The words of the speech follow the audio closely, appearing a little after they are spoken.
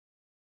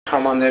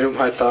Համաներում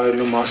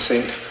հայտարարելու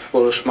մասին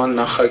որոշման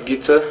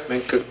նախագիծը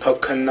մենք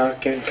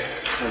կքննարկենք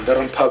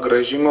դռնփակ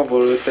ռեժիմը,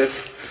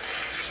 որովհետև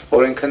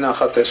օրենքը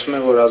նախատեսում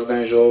է, որ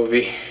ազգային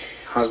ժողովի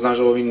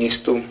հանձնաժողովի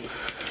նիստում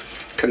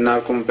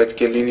քննարկումը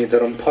պետք է լինի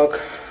դռնփակ,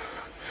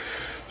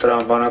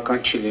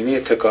 տրամաբանական չի լինի,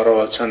 եթե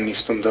կառավարության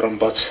նիստում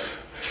դռնբաց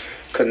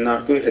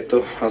քննարկվի,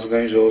 հետո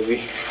ազգային ժողովի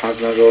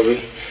հանձնաժողովի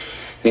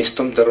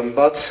նիստում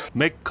դռնբաց։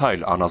 Մեկ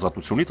քայլ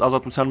անազատությունից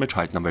ազատության մեջ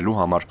հայտնվելու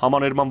համար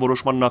համաներման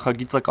որոշման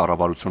նախագիծը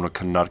կառավարությունը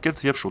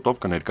քննարկեց եւ շուտով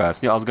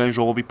կներկայացնի ազգային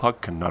ժողովի փակ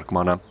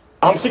քննարկմանը։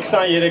 Ամսի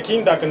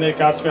 23-ին դա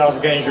կներկայացվի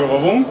ազգային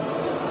ժողովում,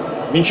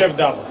 մինչև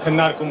դա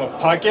քննարկումը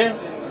փակ է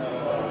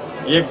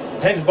եւ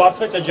հենց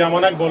բացվեց այդ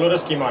ժամանակ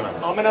բոլորս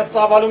կիմանան։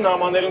 Ամենածավալուն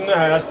համաներումն է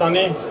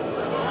Հայաստանի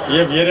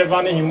եւ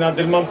Երևանի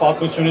հիմնադրման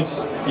պատմությունից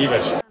ի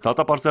վեր։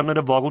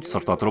 Դատապարտյալները վաղուց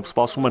սրտադրով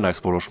սպասում են այս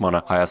որոշմանը։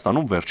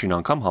 Հայաստանում վերջին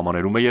անգամ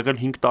համաներում է եղել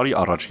 5 տարի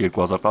առաջ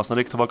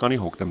 2013 թվականի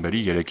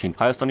հոկտեմբերի 3-ին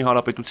Հայաստանի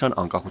Հանրապետության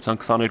անկախության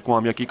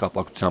 22-ամյակի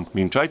կապակցությամբ։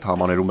 Մինչ այդ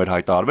համաներում էր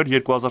հայտարարվել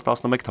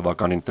 2011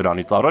 թվականին,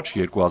 դրանից առաջ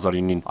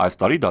 2009-ին։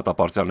 Այս տարի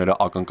դատապարտյալները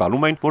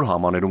ակնկալում էին, որ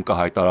համաներում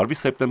կհայտարարվի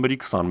սեպտեմբերի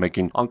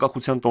 21-ին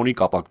անկախության տոնի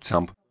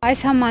կապակցությամբ։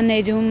 Այս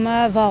համաներումը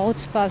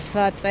վաղուց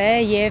սպասված է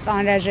եւ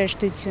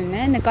անհրաժեշտություն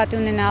է,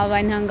 նկատի ունենալով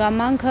այն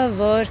հանգամանքը,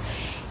 որ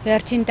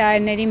վերջին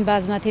տարիներին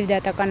բազմաթիվ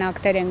դատական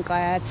ակտեր են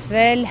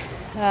կայացվել,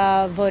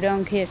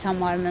 որոնք ես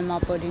համարում եմ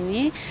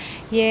ապօրինի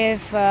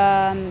եւ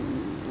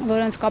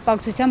որոնց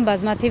կապակցությամբ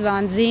բազմաթիվ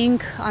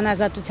անձինք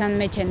անազատության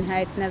մեջ են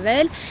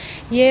հայտնվել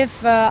եւ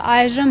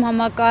այժմ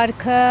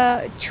համակարգը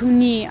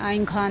չունի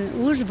այնքան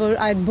ուժ,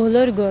 որ այդ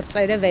բոլոր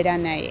գործերը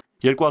վերանայի։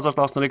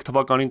 2013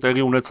 թվականին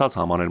տեղի ունեցած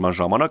համաներման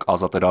ժամանակ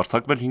ազատ էր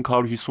արձակվել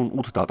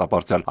 558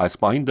 դատապարտյալ։ Այս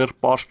պահին դեռ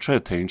պարզ չէ,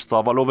 թե ինչ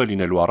ծավալով է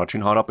լինելու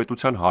առաջին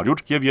հանրապետության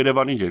 100 եւ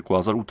Երևանի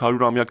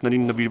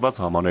 2800-ամյակներին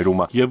նվիրված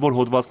համաներումը եւ որ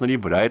հոդվածների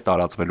վրա է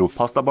տարածվելու։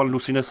 Փաստաբան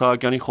Լուսինե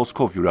Սահակյանի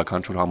խոսքով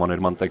յուրաքանչյուր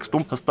համաներման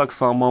տեքստում հստակ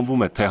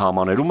սահմանվում է, թե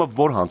համաներումը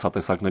որ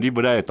հանցատեսակների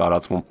վրա է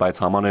տարածվում,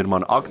 բայց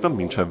համաներման ակտը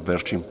մինչեւ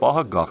վերջին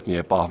պահը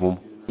գաղտնի է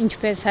պահվում։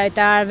 Ինչպես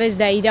հայտարարվեց,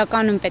 դա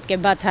իրականում պետք է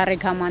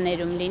բացառիկ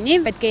համաներում լինի,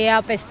 պետք է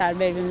էապես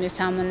տարբերվի մյուս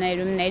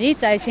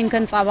համաներումներից,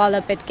 այսինքն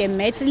ծավալը պետք է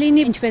մեծ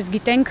լինի, ինչպես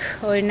գիտենք,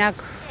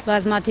 օրինակ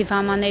բազմաթիվ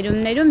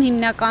համաներումներում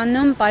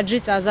հիմնականում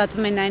պատժից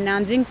ազատվում են այն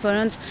անձինք,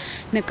 որոնց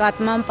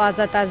նկատմամբ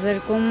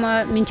ազատազրկումը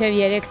մինչև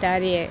 3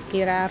 տարի է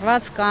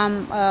կիրառված կամ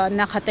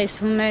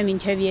նախատեսվում է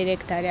մինչև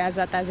 3 տարի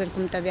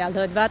ազատազրկում տվյալ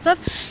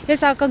հոդվածով։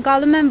 Ես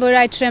ակնկալում եմ, որ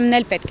այդ շեմն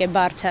էլ պետք է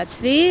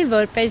բարձրացվի,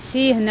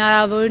 որպեսզի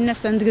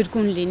հնարավորինս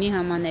ընդգրկուն լինի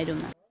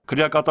համաներումը։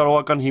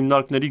 Քրեակատարողական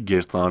հիմնարկների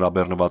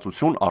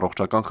գերծանրաբեռնվածություն,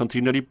 առողջական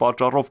խնդիրների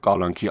պատճառով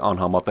կալանքի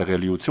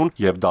անհամատեղելիություն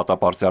եւ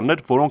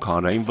դատապարտյալներ, որոնք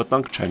հանրային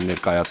վտանգ չեն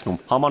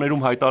ներկայացնում,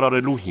 համաներում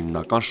հայտարարելու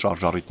հիմնական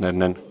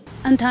շարժառիթներն են։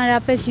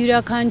 Ընդհանրապես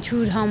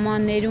յուրաքանչյուր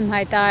համաներում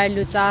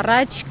հայտարարելուց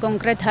առաջ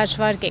կոնկրետ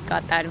հաշվարկ է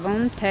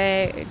կատարվում, թե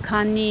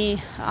քանի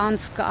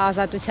անձ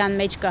ազատության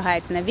մեջ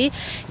կհայտնվի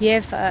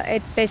եւ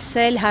այդպես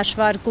էլ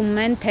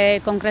հաշվարկում են, թե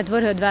կոնկրետ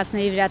որ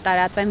հոդվածների վրա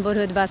տարածեն,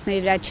 որ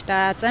հոդվածների վրա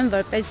չտարածեն,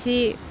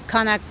 որպեսզի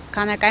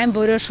քանակային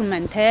որոշում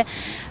են, թե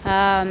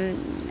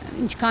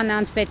ինչքան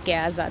անձ պետք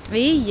է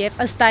ազատվի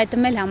եւ ըստ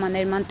այդմ էլ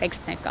համաներման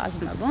տեքստն է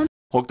կազմվում։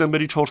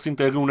 Հոկտեմբերի 4-ին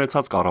տեղի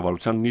ունեցած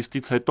կառավարության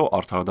նիստից հետո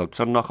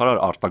Արդարադատության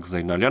նախարար Արտակ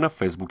Զեյնալյանը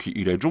Facebook-ի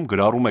իր էջում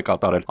գրառում է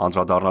կատարել,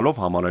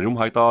 անդրադառնալով համաներում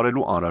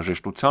հայտարարելու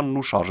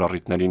անհրաժեշտությանն ու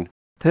շարժառիթներին։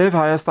 Թեև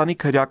Հայաստանի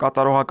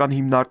քրեակատարողական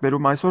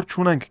հիմնարկներում այսօր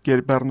չունենք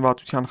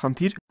գերբեռնվածության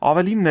խնդիր,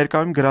 ավելին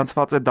ներկայում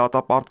գրանցված է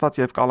դատապարտված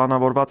եւ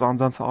կալանավորված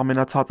անձանց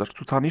ամենացածր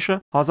ցուցանիշը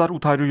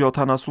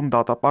 1870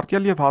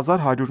 դատապարտյալ եւ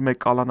 1101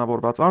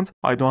 կալանավորված անձ,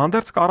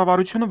 այդուհանդերձ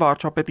կառավարությունը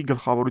վարչապետի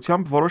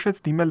գլխավորությամբ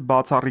որոշեց դիմել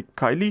բացառիկ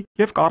քայլի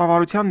եւ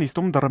կառավարության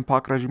նիստում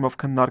դռնփակ ռեժիմով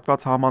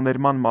քննարկված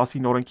համաներման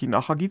մասին օրենքի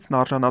նախագիծն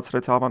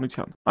արժանացրեց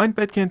հավանության։ Այն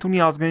պետք է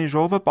ընդունի ազգային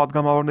ժողովը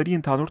падգամավորների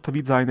ընդհանուր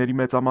թվի ձայների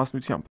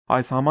մեծամասնությամբ։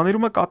 Այս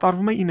համաներումը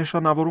կատարվում է ի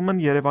նշանավորում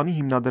են Երևանի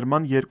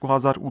հիմնադրման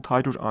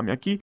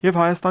 2800-ամյակի եւ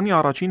Հայաստանի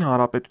առաջին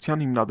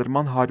հանրապետության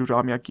հիմնադրման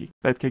 100-ամյակի։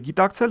 Պետք է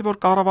գիտակցել, որ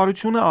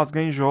կառավարությունը,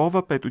 ազգային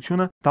ժողովը,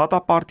 պետությունը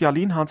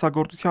դատապարտյալին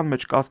հանցագործության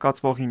մեջ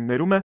կասկածվողին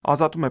ներում է,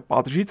 ազատում է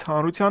պատժից,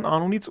 հանրության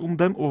անունից ում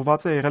դեմ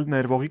ուղղված է եղել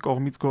ներվողի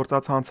կողմից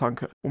գործած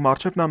հանցանքը, ում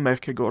առջև նա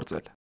մեղք է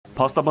գործել։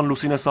 Փաստաբան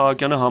Լուսինե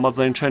Սահակյանը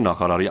համաձայն չէ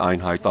նախարարի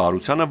այն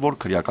հայտարարությանը, որ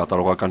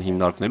քրեակատարողական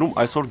հիմնարկներում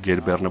այսօր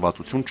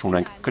գերբեռնվածություն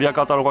չունենք։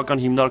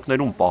 Քրեակատարողական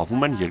հիմնարկներում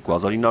պահվում են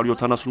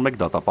 2971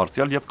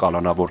 դատապարտյալ եւ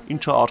կալանավոր,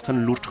 ինչը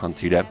արդեն լուրջ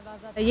խնդիր է։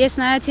 Ես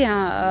նայեցի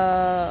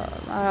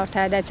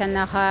Արդարադատության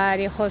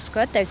նախարարի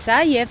խոսքը, տեսա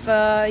եւ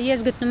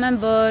ես գտնում եմ,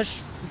 որ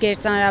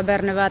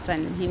գերծանրաբեռնված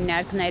են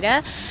հիմնարկները,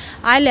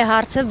 այլ է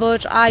հարցը,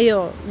 որ այո,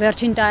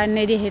 վերջին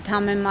տարիների հետ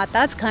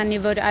համեմատած, քանի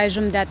որ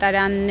այժմ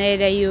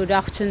դատարանները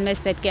ուրախություն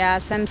մեզ պետք է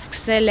ասեմ,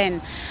 սկսել են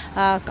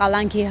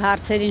կալանքի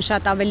հարցերին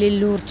շատ ավելի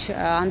լուրջ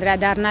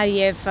անդրադառնալ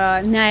եւ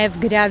նաեւ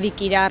գրավի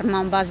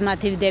կիրառման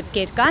բազմաթիվ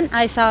դեպքեր կան,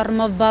 այս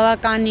առումով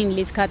բավականին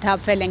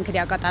լիցքաթափվել են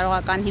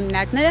քրեակատարողական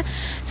հիմնարկները,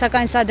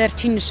 սակայն սա դեռ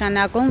չի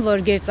նշանակում,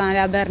 որ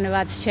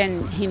գերծանրաբեռնված չեն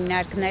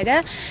հիմնարկները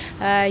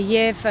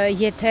եւ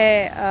եթե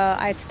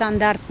այդ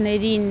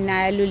ստանդարտներին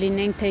նայելու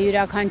լինենք, թե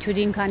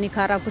յուրաքանչյուրին քանի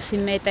քառակուսի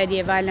մետր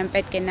եւ այլն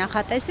պետք է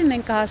նախատեսվի,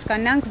 մենք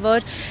կհասկանանք,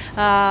 որ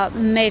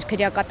մեր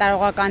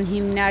քրեակատարողական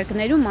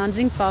հիմնարկներում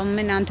անձինք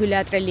պահվում են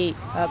անթույլատրելի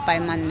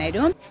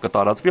պայմաններում։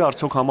 Կտարածվի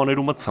արդյոք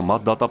համաներումը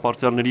ցմահ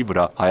դատապարտյալների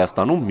վրա։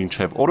 Հայաստանում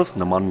մինչև օրս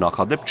նման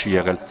նախադեպ չի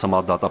եղել։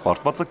 Ցմահ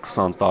դատապարտվածը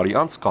 20 տարի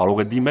անց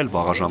կարող է դիմել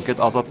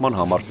վաղաժամկետ ազատման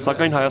համար,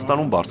 սակայն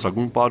Հայաստանում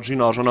բարձրագույն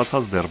պատժին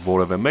արժանացած դեռ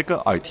որևէ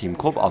մեկը այդ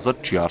հիմքով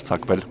ազատ չի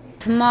արձակվել։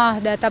 Ցմահ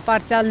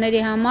դատապարտյալների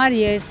համար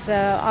ես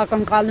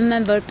ակնկալում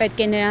եմ, որ պետք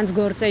է նրանց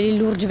գործերի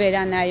լուրջ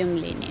վերանայում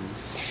լինի,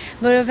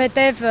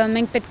 որովհետև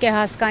մենք պետք է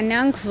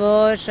հասկանանք,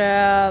 որ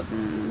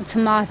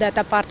ցմահ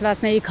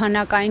դատապարտվածների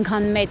քանակը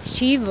այնքան մեծ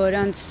չի,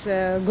 որոնց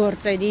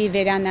գործերի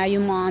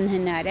վերանայումը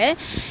անհնար է,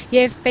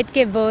 եւ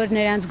պետք է որ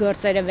նրանց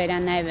գործերը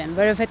վերանայվեն,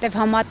 որովհետև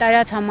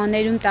համատարած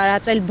համաներում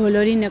տարածել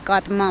բոլորի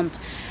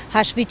նկատմամբ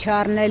հաշվի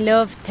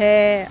չառնելով, թե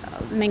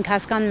մենք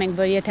հասկանում ենք,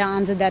 որ եթե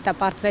անձը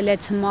դատապարտվել է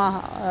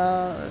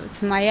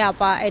ցմահի,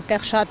 ապա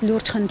այդտեղ շատ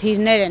լուրջ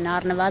խնդիրներ են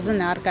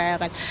առնվազն առկա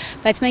եղել,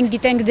 բայց մենք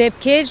գիտենք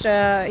դեպքեր,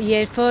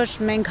 երբ որ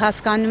մենք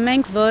հասկանում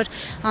ենք, որ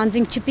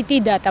անձինք չպիտի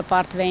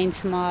դատապարտվեին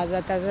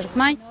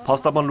ցմահազատազրկման։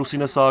 Փաստաբան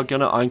Լուսինե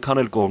Սահակյանը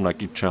այնքան էլ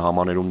կողմնակից չէ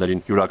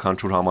համաներումներին,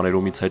 յուրաքանչյուր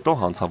համաներումից հետո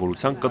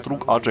հանցավորության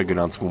կտրուկ աճ է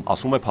գրանցվում,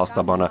 ասում է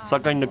փաստաբանը,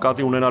 սակայն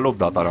նկատի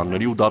ունենալով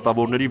դատարանների ու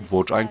դատավորների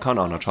ոչ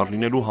այնքան անաչառ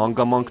լինելու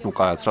հանգամանքն ու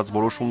կայացրած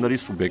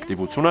որոշումների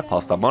սուբյեկտիվությունը,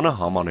 փաստաբանը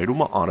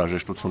համաներումը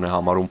անհրաժեշտություն է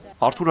համարում։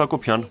 Արթուր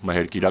Հակոբյան,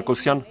 Մհեր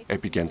Կիրակոսյան,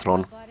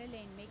 Էպիկենտրոն։